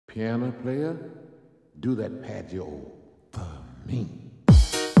Piano player, do that patio for me.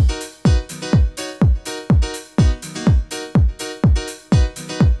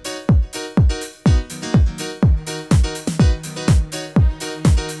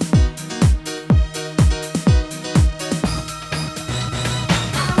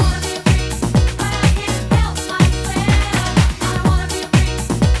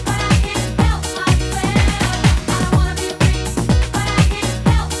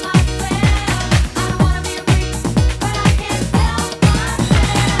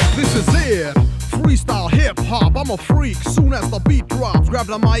 Freestyle hip-hop, I'm a freak. Soon as the beat drops, grab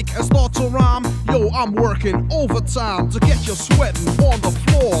the mic and start to rhyme. Yo, I'm working overtime to get you sweating on the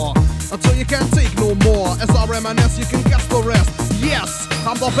floor until you can't take no more. As I reminisce, you can guess the rest. Yes,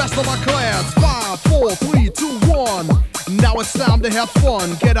 I'm the best of my class. 5, 4, 3, 2, 1. Now it's time to have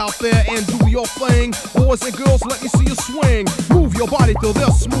fun. Get out there and do your thing. Boys and girls, let me see you swing. Move your body to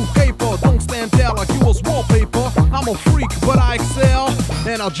this smooth paper. Don't stand there like you was wallpaper. I'm a freak, but I excel,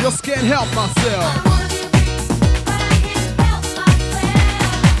 and I just can't help myself.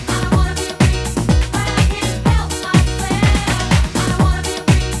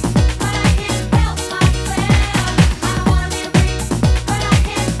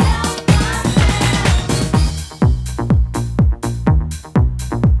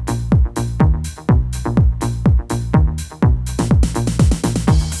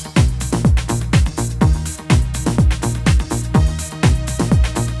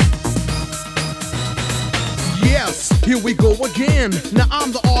 Here we go again. Now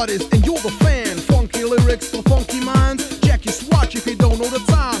I'm the artist and you're the fan. Funky lyrics for funky minds. Check your swatch if you don't know the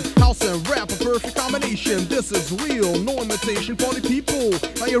time. House and rap, a perfect combination. This is real, no imitation. Party people,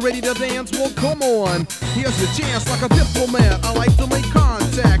 are you ready to dance? Well, come on. Here's your chance like a diplomat. I like to make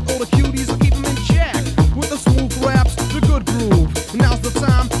contact. All the cuties, I keep them in check. With the smooth raps, the good groove. Now's the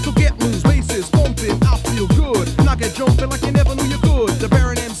time to get loose. Bases pumping, I feel good. Knock it jumping like you never knew you could. The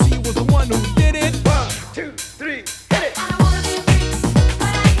Baron MC was the one who did it. 1, 2, 3.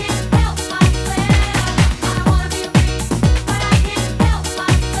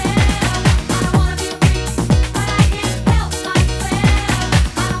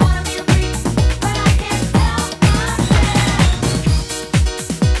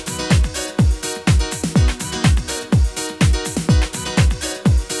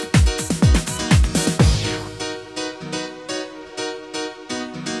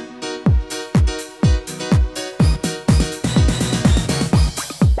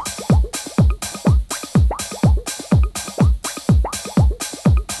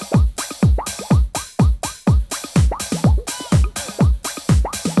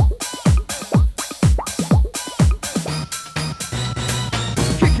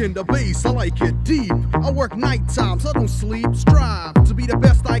 In the bass, I like it deep. I work night times, I don't sleep. Strive to be the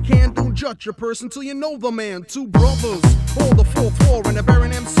best I can. Don't judge a person till you know the man. Two brothers on the 4th floor, and the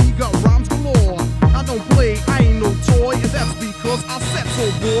Baron MC got rhymes galore. I don't play, I ain't no toy, and that's because I said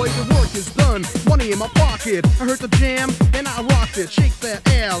so, boy. The work is done, money in my pocket. I heard the jam and I rocked it. Shake that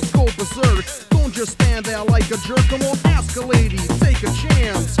ass, go berserk. Don't just stand there like a jerk. Come on, ask a lady, take a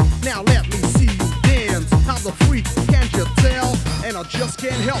chance. Now let me see you dance. I'm the freak, can't you tell? And I just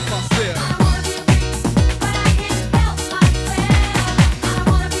can't help myself.